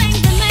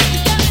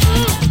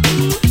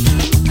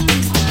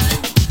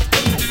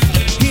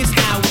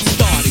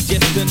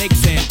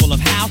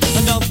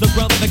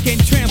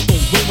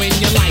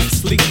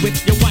with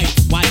your wife.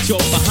 Watch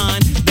your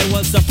behind. There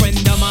was a friend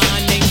of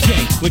mine named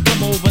Jay. Would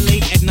come over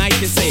late at night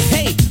and say,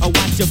 hey, I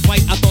watch your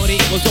fight. I thought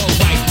it was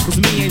alright. Cause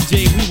me and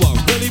Jay, we were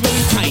really,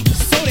 really tight.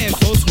 So damn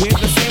close, we're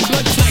the same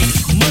blood type.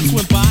 Months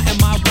went by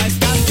and my wife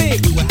got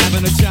big. We were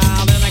having a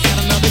child and I got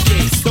another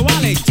kid. So I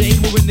let Jay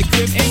move in the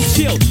crib and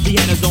chill. He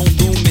had his own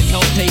room and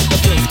helped pay the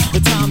bills.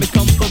 The time had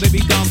come for baby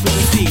down to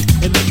the sea.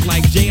 It looked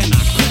like Jay and I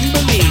couldn't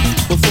believe.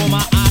 Before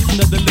my eyes in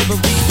the delivery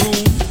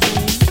room.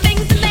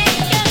 Things that make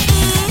you go.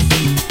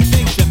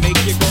 Things that make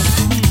you go.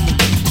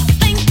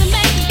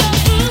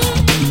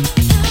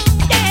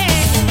 Yeah.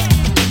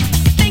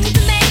 Things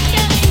that make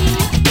you.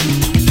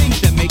 Things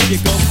that make you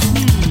go.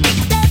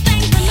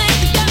 Things that make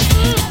you go.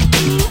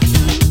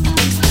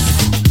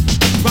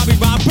 Robbie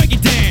Rob, break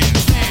it down.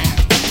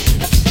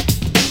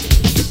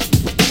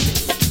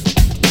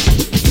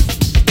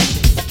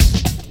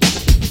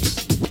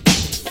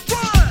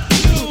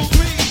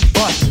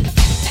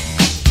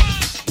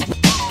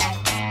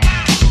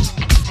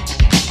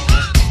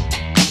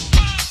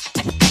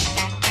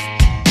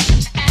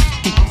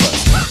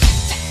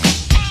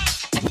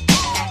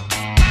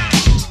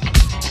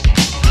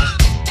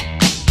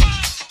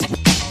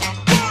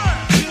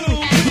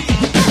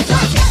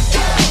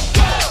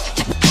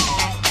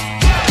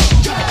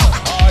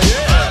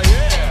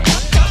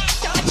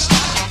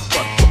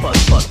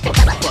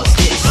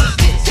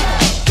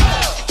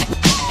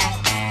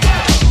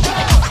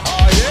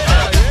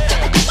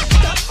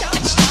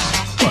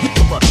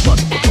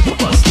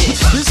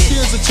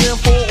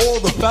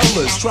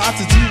 Try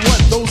to do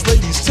what those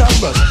ladies tell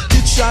us.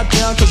 Get shot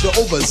down cause you're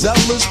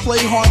overzealous.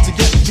 Play hard to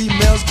get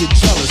females, get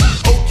jealous.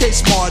 Okay,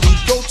 smarty,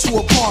 go to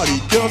a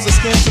party. Girls are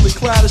scantily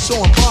clad and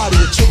showing body.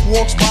 A chick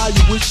walks by, you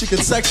wish you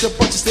could sex her,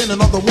 but you're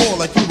standing on the wall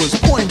like you was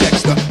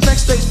Poindexter.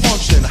 Next day's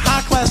function,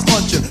 high class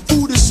luncheon.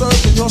 Food is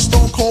served and you're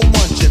stone cold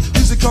munching.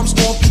 Music comes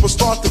on, people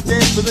start to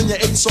dance, but then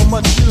you ate so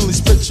much you nearly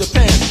split your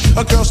pants.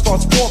 A girl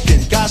starts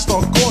walking, guys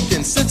start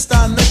gawking. Sits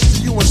down next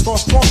to you and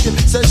starts talking.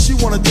 Says she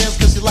wanna dance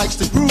cause she likes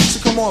the groove.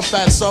 So come on,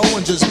 fatso,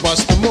 and just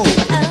bust the move.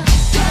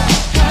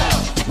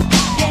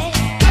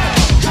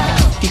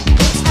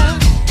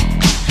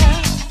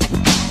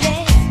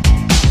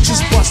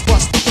 Just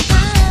bust.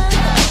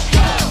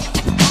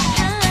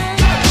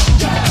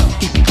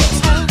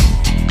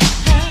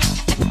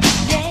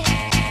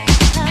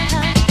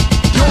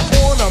 You're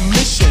on a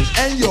mission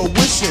and you're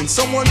wishing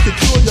someone could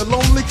cure your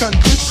lonely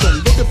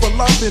condition. Looking for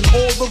love in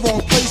all the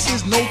wrong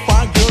places. No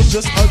fine girls,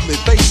 just ugly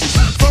faces.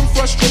 From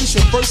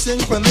frustration, first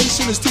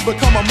inclination is to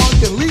become a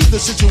monk and leave the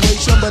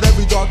situation. But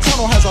every dark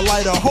tunnel has a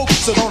light of hope,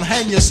 so don't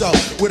hang yourself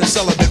with a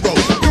celibate rope.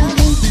 Your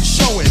movie's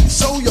showing,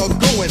 so you're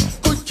going.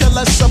 Could care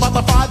less about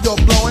the fire you're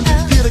blowing.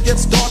 Theater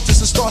gets dark just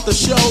to start the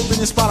show. Then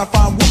you spot a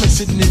fine woman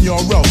sitting in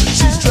your row.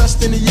 She's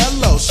dressed in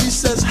yellow, she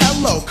says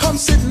hello. Come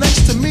sit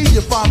next to me,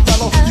 you fine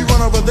fellow. You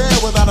run over there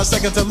without a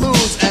second to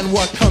lose. And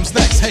what comes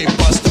next? Hey,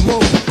 bust the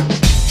move.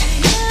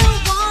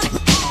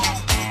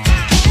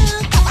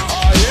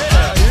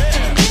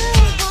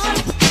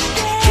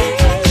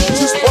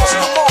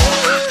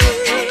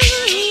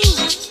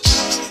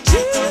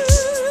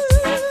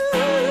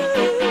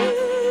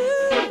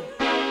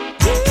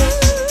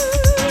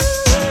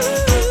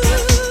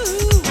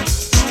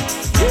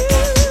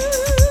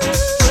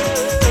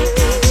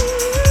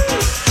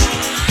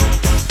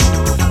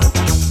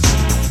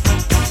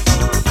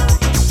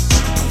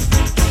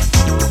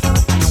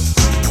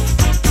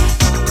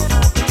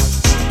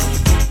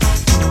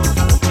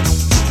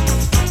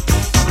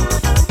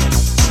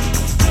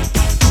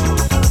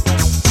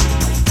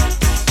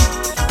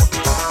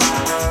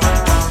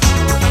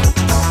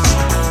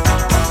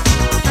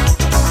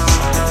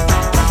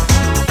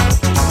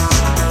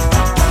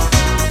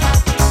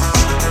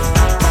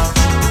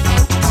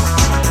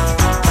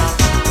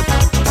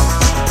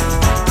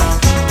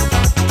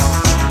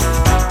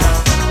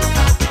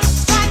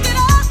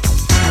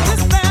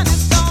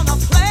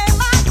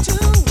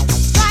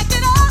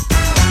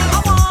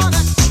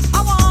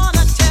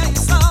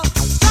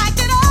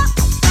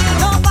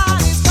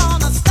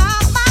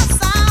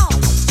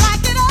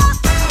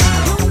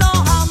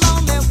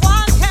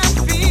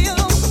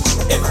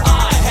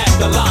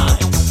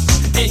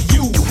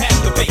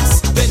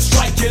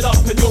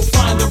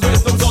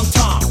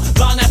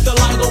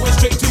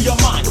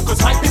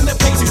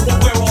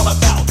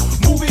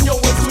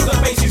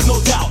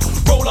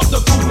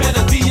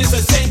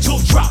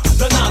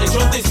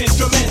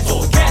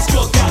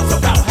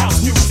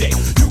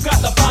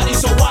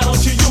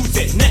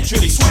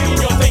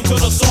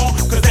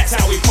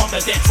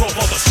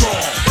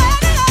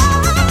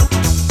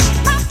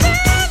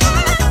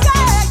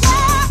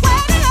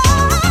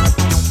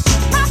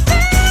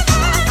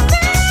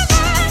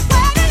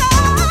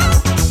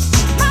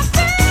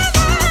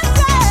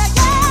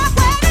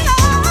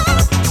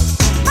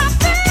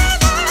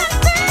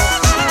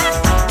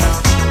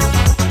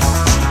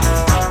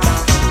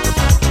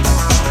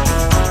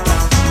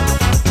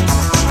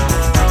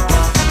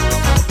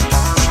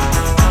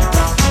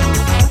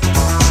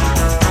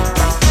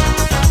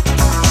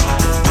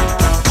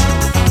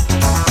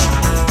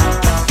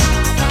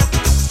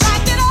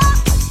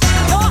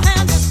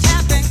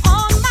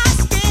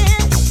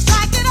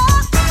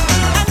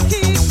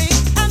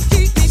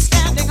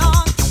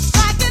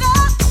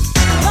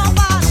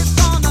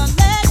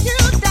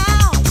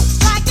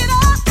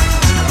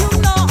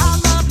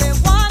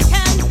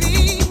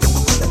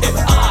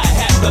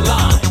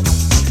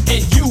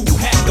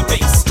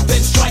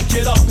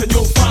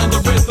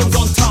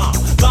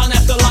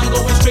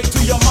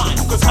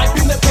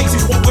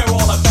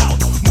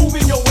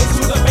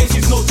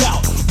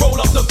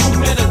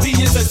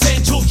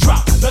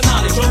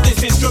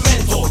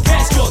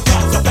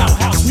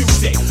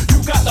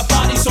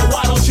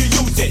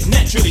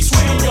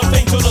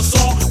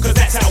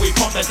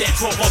 dance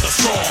floor for the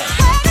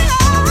strong.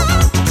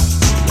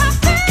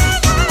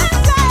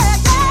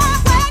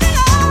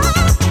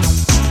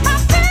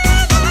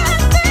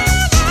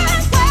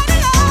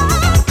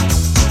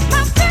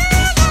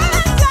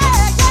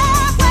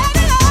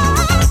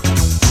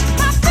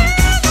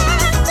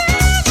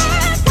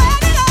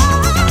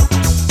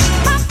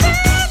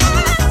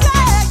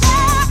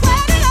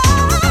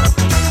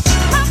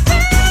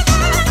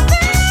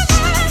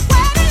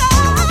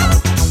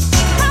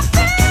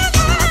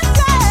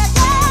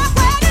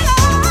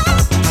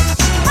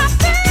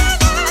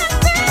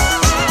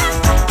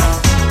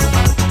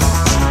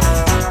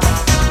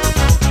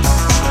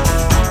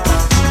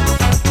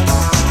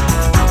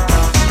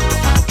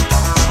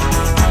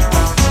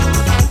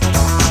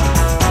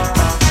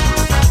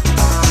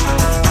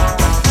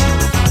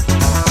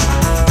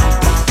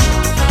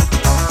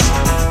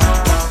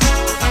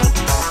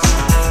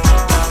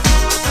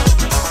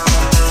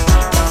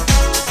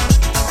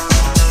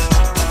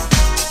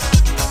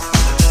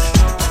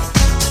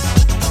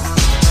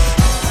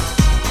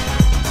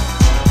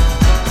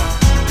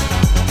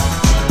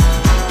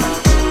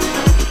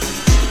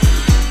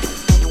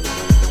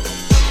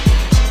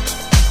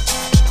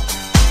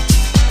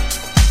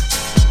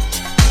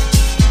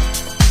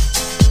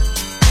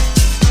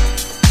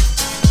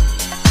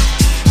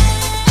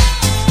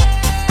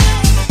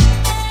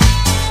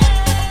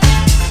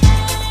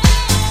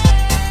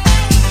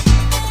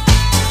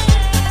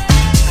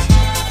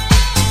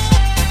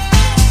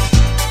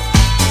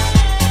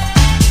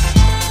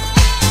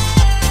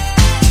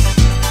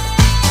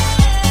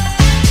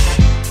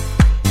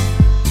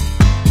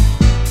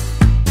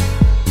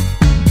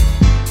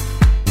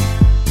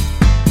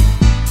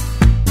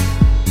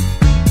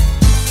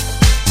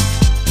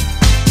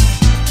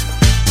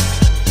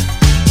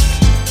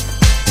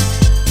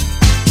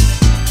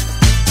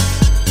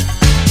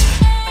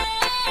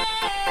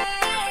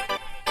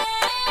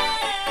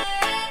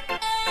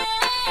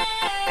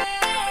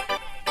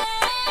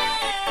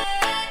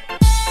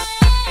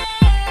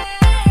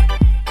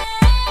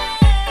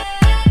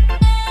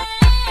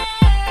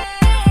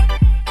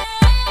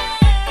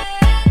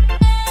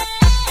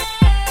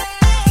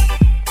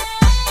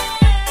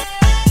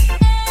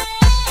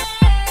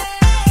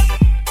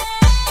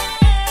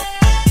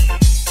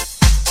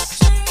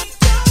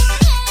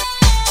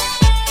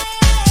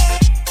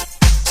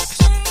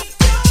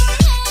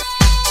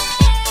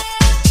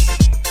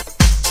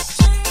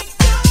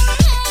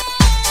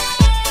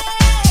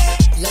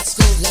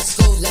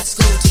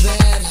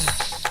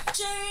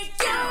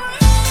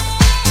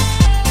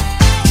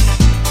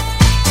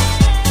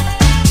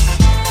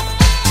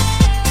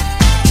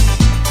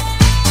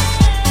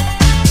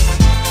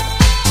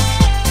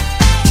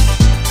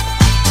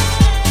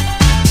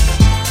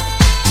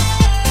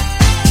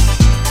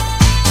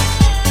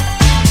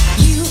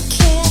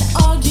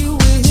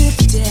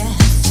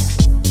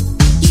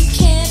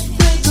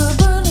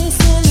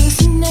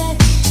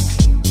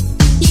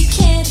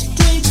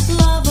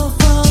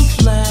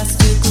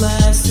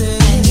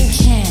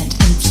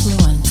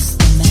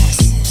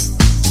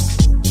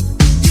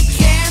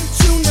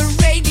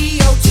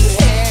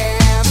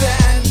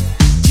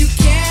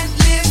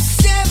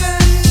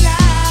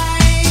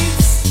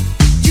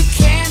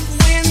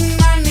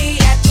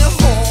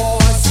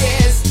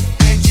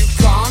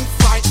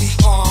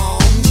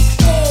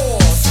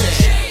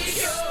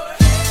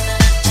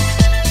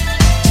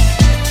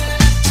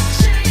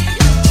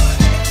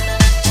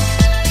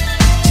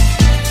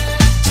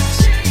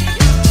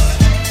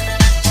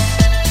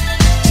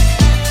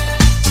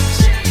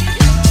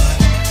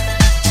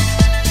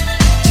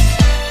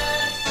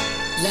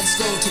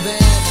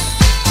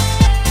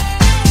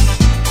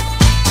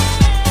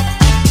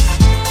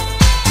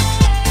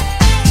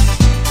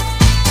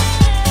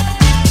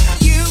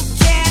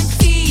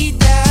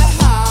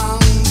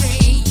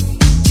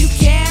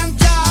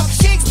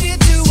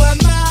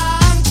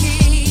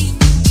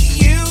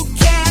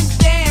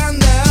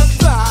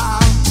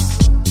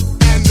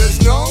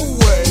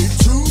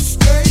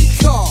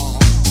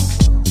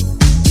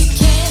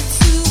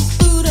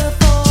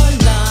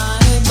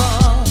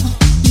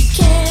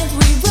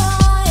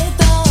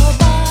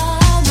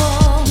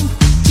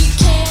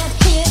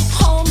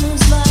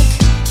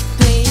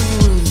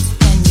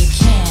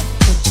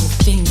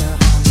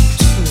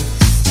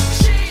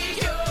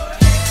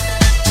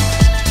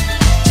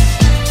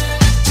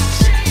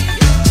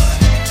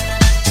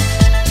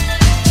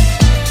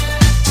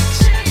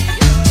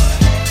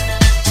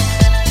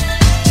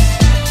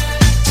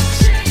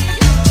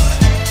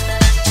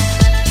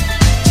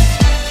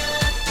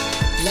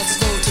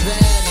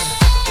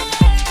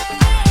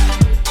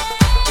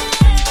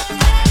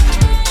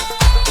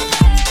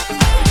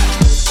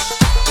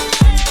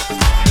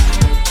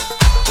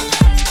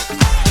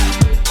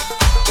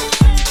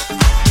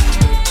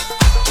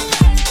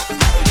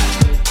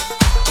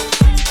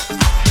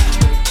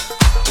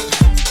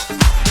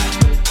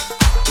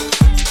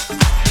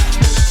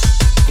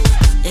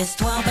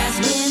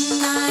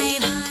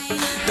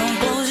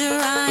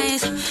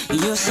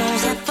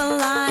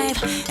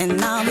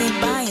 and I'll be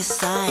by your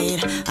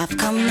side. I've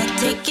come to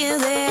take you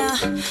there,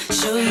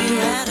 show you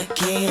how to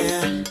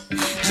care.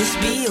 Just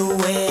be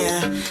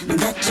aware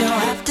that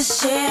you'll have to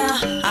share.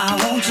 I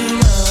want your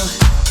love,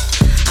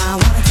 I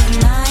want it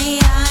tonight.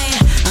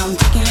 I'm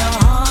taking your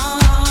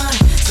heart,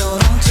 so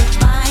don't you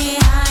fight.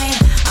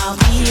 I'll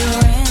be your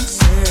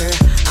answer,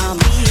 I'll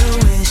be your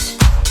wish,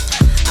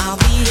 I'll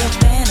be your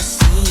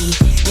fantasy,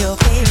 your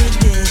favorite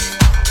dish.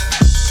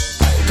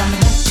 From the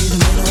back to the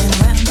middle and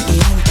around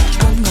again,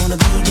 I'm gonna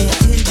be there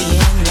till the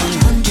end,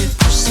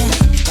 100%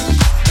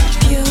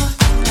 pure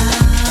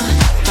love.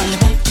 From the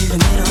back to the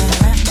middle and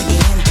around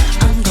again,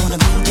 I'm gonna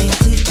be there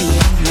till the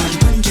end,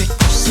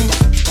 100%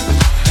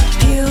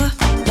 pure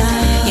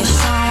love. You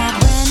saw a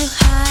brand new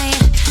high,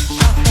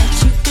 thought that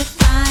you could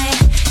fly.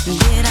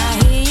 Did I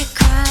hear you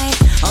cry,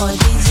 or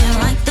did you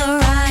like the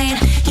ride?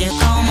 You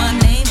call my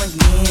name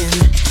again,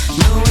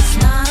 no it's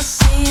not a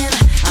sin.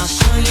 I'll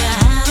show you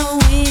how to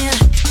win,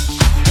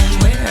 and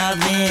where I've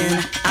been.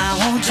 I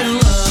want your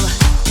love,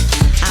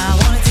 I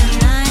want it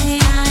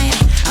tonight.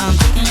 I'm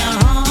taking your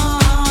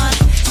heart,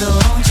 so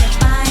don't you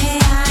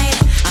fight.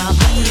 I'll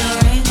be your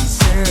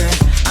answer,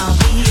 I'll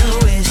be your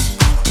wish,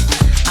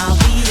 I'll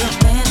be your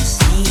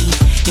fantasy,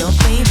 your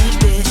favorite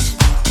bitch.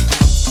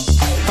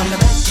 From the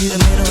back to the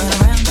middle and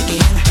around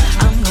again,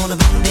 I'm gonna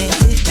be there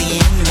till the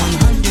end,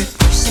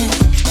 100%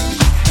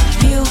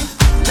 pure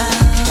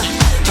love.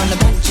 From the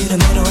back to the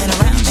middle and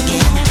around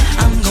again,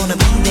 I'm gonna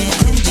be there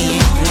till the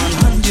end,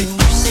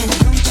 100%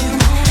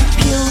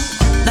 pure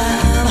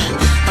love.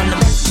 From the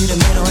back to the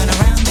middle and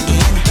around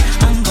again,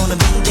 I'm gonna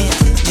be there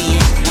till the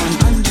end,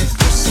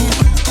 100%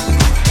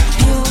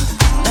 pure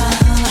love.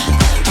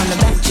 From the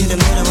back to the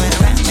middle and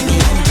around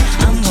again,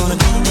 I'm gonna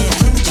be there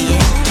till the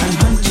end,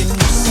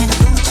 100%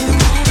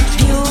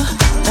 pure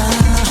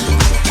love.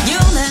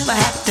 You'll never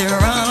have to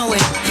run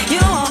away,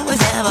 you'll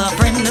always have a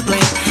friend to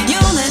play.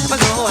 You'll never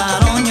go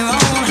out on your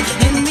own,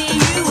 in me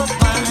you will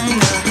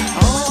find a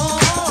home.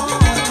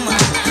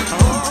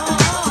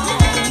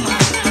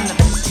 From the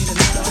back to the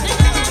middle and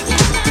around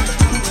again,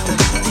 I'm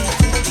gonna be there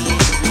till the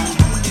end,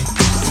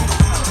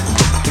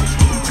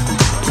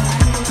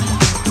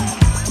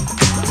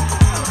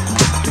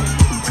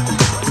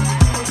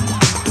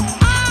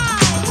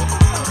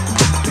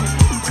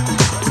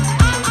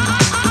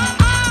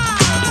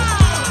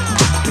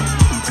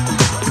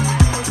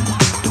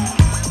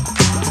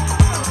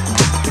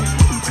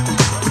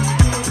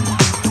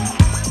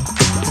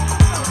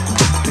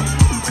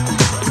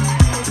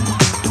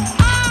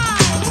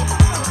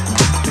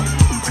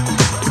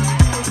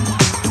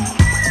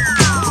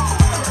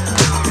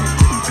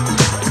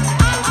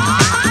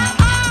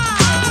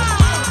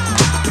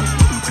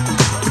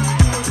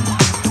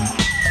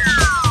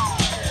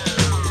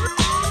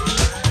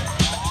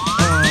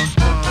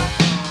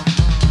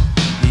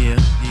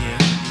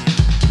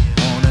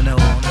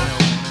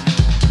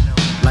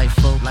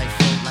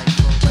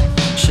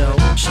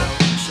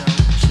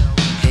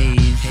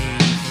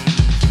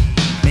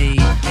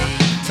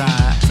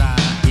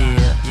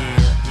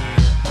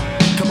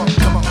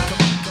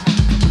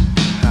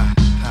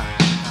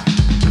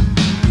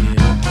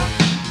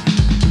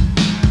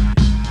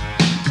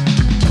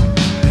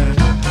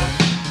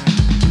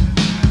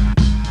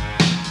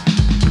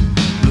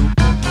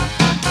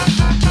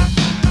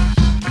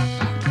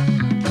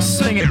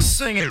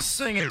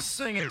 'Sing it,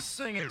 sing it,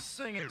 sing it,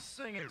 sing it,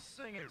 sing it,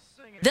 sing it,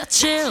 sing it. The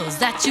chills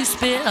that you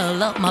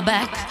spill up my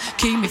back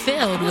keep me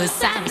filled with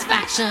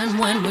satisfaction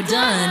when we're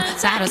done.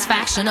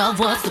 Satisfaction of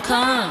what's to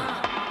come.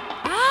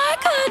 I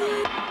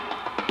couldn't